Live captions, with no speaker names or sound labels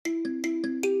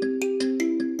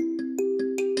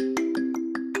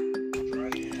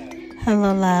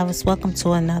Hello, loves. Welcome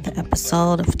to another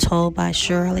episode of Told by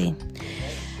Shirley.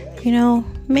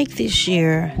 Make this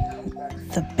year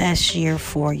the best year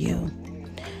for you.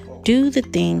 Do the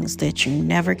things that you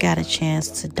never got a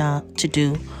chance to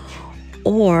do,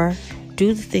 or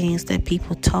do the things that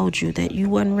people told you that you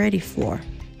weren't ready for.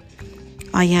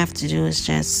 All you have to do is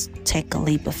just take a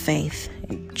leap of faith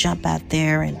and jump out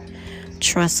there and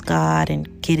trust God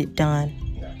and get it done.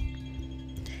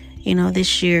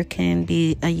 This year can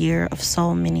be a year of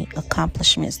so many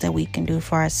accomplishments that we can do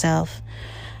for ourselves.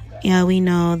 We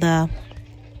know the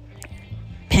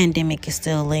pandemic is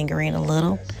still lingering a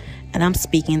little, and I'm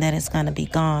speaking that it's going to be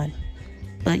gone.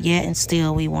 But yet and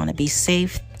still, we want to be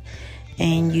safe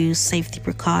and use safety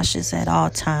precautions at all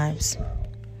times.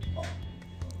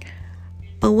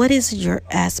 But what is your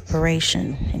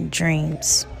aspiration and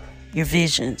dreams, your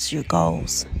visions, your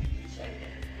goals?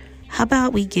 How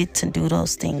about we get to do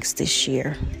those things this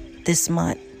year, this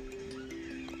month?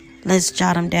 Let's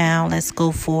jot them down. Let's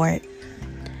go for it.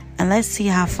 And let's see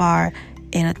how far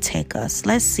it'll take us.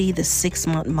 Let's see the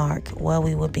 6-month mark where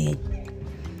we will be.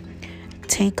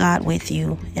 Take God with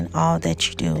you in all that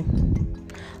you do.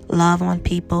 Love on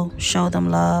people. Show them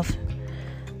love.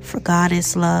 For God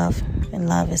is love, and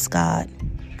love is God.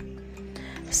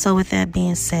 So with that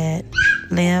being said,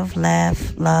 live,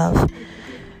 laugh, love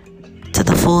to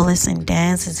the fullest and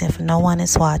dance as if no one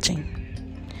is watching.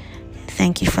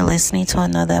 Thank you for listening to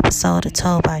another episode of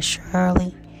Told by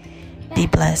Shirley. Be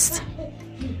blessed.